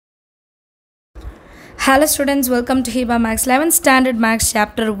Hello students, welcome to Hiba Max 11th Standard Max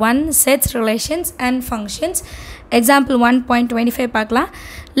Chapter 1 Sets, Relations and Functions. Example 1.25 பார்க்கலாம்.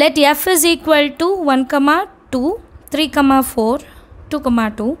 Let f is equal to 1, 2, 3, 4, 2,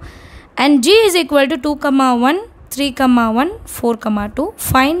 2 and g is equal to 2, 1, 3, 1, 4, 2.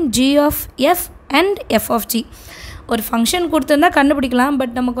 Find g of f and f of g. ஒரு function கொடுத்துருந்தா கண்டுபிடிக்கலாம்,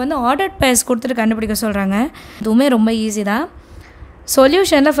 but நமக்கு வந்து ordered purse கொடுத்துட்டு கண்டுபிடிக்க சொல்கிறாங்க. இதுவுமே ரொம்ப ஈஸி தான்.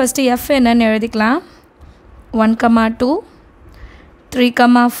 சொல்யூஷனில் ஃபஸ்ட்டு f என்னன்னு எழுதிக்கலாம். 1, 2, 3,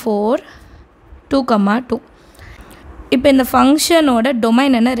 4, 2, 2. இப்போ இந்த ஃபங்க்ஷனோட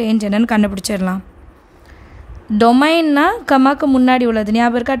டொமைன் என்ன, ரேஞ்ச் என்னன்னு கண்டுபிடிச்சிடலாம். டொமைன்னா கமாக்கு முன்னாடி உள்ளது,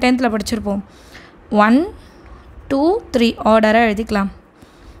 ஞாபகம் இருக்கா? 10th படிச்சிருப்போம். 1, 2, 3 ஆர்டராக எழுதிக்கலாம்.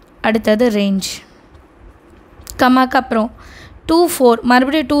 அடுத்தது ரேஞ்ச், கமாக்கு அப்புறம் 2, 4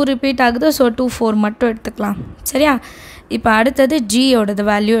 மறுபடியும் 2 ரிப்பீட் ஆகுது, ஸோ 2, 4 மட்டும் எடுத்துக்கலாம். சரியா? இப்போ அடுத்தது ஜியோடது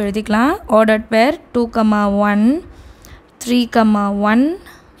வேல்யூ எழுதிக்கலாம். ஆர்டர்ட் பேர் 2, 1, 3, 1,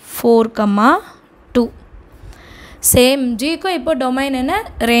 4, 2. சேம் ஜிக்கும் இப்போ டொமைன் என்ன,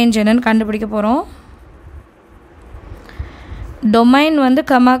 ரேஞ்ச் என்னன்னு கண்டுபிடிக்க போகிறோம். டொமைன் வந்து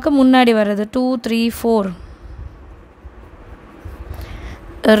கமாக்கு முன்னாடி வர்றது 2, 3, 4.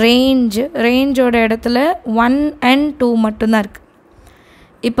 ரேஞ்சோட இடத்துல 1 and 2 மட்டும்தான் இருக்குது.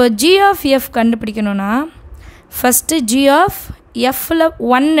 இப்போ ஜி ஆஃப் எஃப் கண்டுபிடிக்கணும்னா ஃபஸ்ட்டு ஜி ஆஃப் எஃப்பில்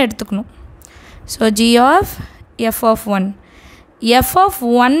 1 எடுத்துக்கணும். So G of F of 1, F of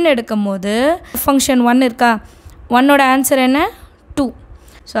 1 எடுக்கும் போது ஃபங்க்ஷன் 1 இருக்கா, 1ஓட ஆன்சர் என்ன, 2.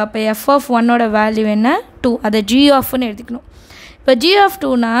 ஸோ அப்போ எஃப் ஆஃப் 1ஓட வேல்யூ என்ன, 2. அதை ஜி ஆஃப்னு எடுத்துக்கணும். இப்போ ஜி ஆஃப்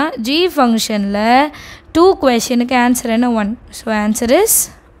 2னா ஜி ஃபங்க்ஷனில் 2 கொஷனுக்கு ஆன்சர் என்ன, 1. So answer is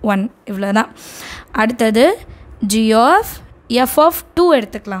 1. இவ்வளோ தான். அடுத்தது ஜி ஆஃப் எஃப் ஆஃப் 2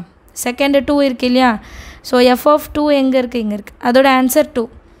 எடுத்துக்கலாம். செகண்டு 2 இருக்கு இல்லையா, ஸோ எஃப் ஆஃப் 2 எங்கே இருக்குது, இங்கே இருக்குது. அதோட answer 2.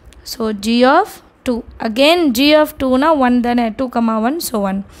 So G of 2, again G of 2னா 1 தானே, 2, 1, ஸோ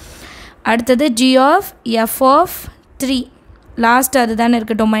 1. அடுத்தது G of F of 3, last அது தானே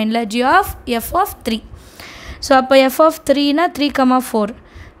இருக்குது டொமைனில், G of F of 3. So அப்போ எஃப் ஆஃப் 3னா 3, 4.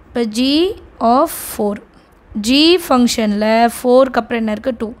 இப்போ ஜி ஆஃப் 4, ஜி ஃபங்க்ஷனில் 4க்கு அப்புறம் என்ன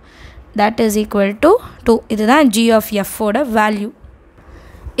இருக்குது, 2. That is equal to 2. இதுதான் ஜி ஆஃப் எஃப்போட வேல்யூ.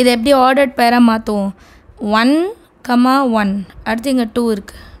 இதை எப்படி ஆர்டர்ட் பேராக மாற்றுவோம். 1, 1, அடுத்து இங்கே 2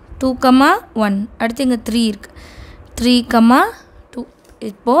 இருக்குது. 2, 1, அடுத்து இங்கே 3 இருக்குது. 3, 2.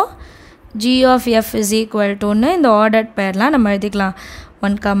 இப்போது G of F is equal டுன்னு இந்த ஆர்டர்ட் பேர்லாம் நம்ம எழுதிக்கலாம்.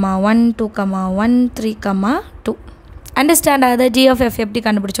 1, 1, 2, 1, 3, 2. அண்டர்ஸ்டாண்ட் ஆகுது ஜி ஆஃப் எஃப் எப்படி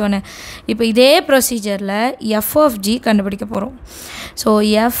கண்டுபிடிச்சோன்னு. இப்போ இதே ப்ரொசீஜரில் எஃப் ஆஃப் ஜி கண்டுபிடிக்க போகிறோம். ஸோ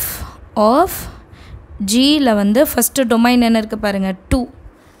எஃப் ஆஃப் ஜியில் வந்து ஃபஸ்ட்டு டொமைன் என்ன இருக்குது பாருங்கள், 2.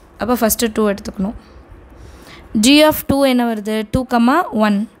 அப்போ ஃபஸ்ட்டு 2 எடுத்துக்கணும். ஜி ஆஃப் 2 என்ன வருது, 2,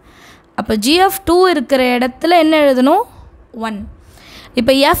 1. அப்போ ஜி ஆஃப் 2 இருக்கிற இடத்துல என்ன எழுதணும், 1.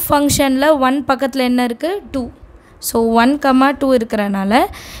 இப்போ எஃப் ஃபங்க்ஷனில் 1 பக்கத்தில் என்ன இருக்குது, 2. ஸோ 1, 2 இருக்கிறனால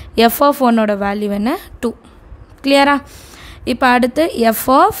எஃப் ஆஃப் 1ஓட வேல்யூ என்ன, 2. கிளியரா? இப்போ அடுத்து எஃப்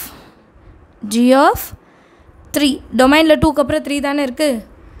ஆஃப் ஜி ஆஃப் 3, டொமைனில் 2க்கு அப்புறம் 3 தானே இருக்குது.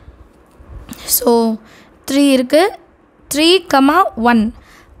 ஸோ 3 இருக்குது, 3, 1.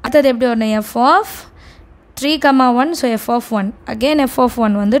 அடுத்தது எப்படி வரணும், F of 3, 1. So F of 1, again F of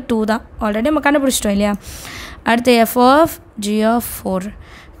 1 வந்து 2 தான். ஆல்ரெடி நம்ம கண்டுபிடிச்சிட்டோம் இல்லையா. அடுத்து F of G of 4,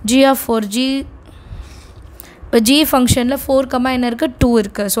 G of 4, G இப்போ ஜி ஃபங்க்ஷனில் 4, என்ன இருக்குது, 2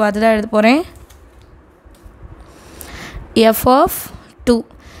 இருக்குது. ஸோ அதுதான் எழுத போகிறேன். எஃப் ஆஃப் 2,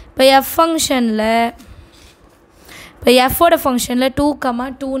 இப்போ எஃப் ஃபங்க்ஷனில், இப்போ எஃபோட ஃபங்க்ஷனில் 2,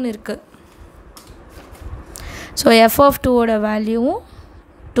 2ன்னு இருக்குது. ஸோ எஃப் ஆஃப் 2ஓட வேல்யூவும்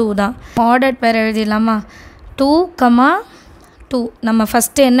 2 தான். ஆர்டர்ட் பேர் எழுதிடலாமா. 2, 2 நம்ம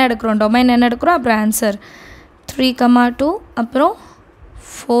ஃபஸ்ட்டு என்ன எடுக்கிறோம், டொமைன் என்ன எடுக்கிறோம், அப்புறம் ஆன்சர் 3, 2, அப்புறம்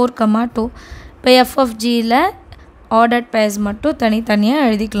 4, 2. இப்போ எஃப் ஆஃப் ஜியில் ஆர்டர்ட் பேர்ஸ் மட்டும் தனித்தனியாக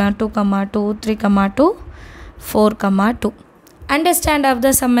எழுதிக்கலாம். 2, 2, 3, 2, 4, 2. அண்டர்ஸ்டாண்ட் ஆஃப் த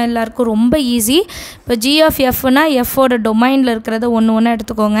சம் எல்லாருக்கும் ரொம்ப ஈஸி. இப்போ ஜி ஆஃப் எஃப்னா எஃப்போட டொமைனில் இருக்கிறத ஒன்று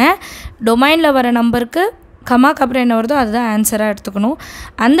எடுத்துக்கோங்க. டொமைனில் வர நம்பருக்கு கமாக்கு அப்புறம் என்ன வருதோ அதுதான் ஆன்சராக எடுத்துக்கணும்.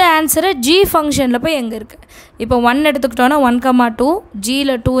 அந்த ஆன்சரை ஜி ஃபங்க்ஷனில் போய் எங்கே இருக்குது, இப்போ 1 எடுத்துக்கிட்டோன்னா 1, 2,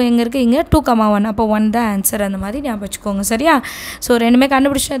 ஜியில் 2 எங்கே இருக்குது, இங்கே 2, 1. அப்போ 1 தான் ஆன்சர். அந்த மாதிரி ஞாபகம் வச்சுக்கோங்க. சரியா? ஸோ ரெண்டுமே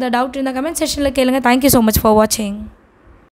கண்டுபிடிச்சி ஏதாவது டவுட் இருந்தால் கமெண்ட் செக்ஷனில் கேளுங்க. தேங்க்யூ ஸோ மச் ஃபார் வாட்சிங்.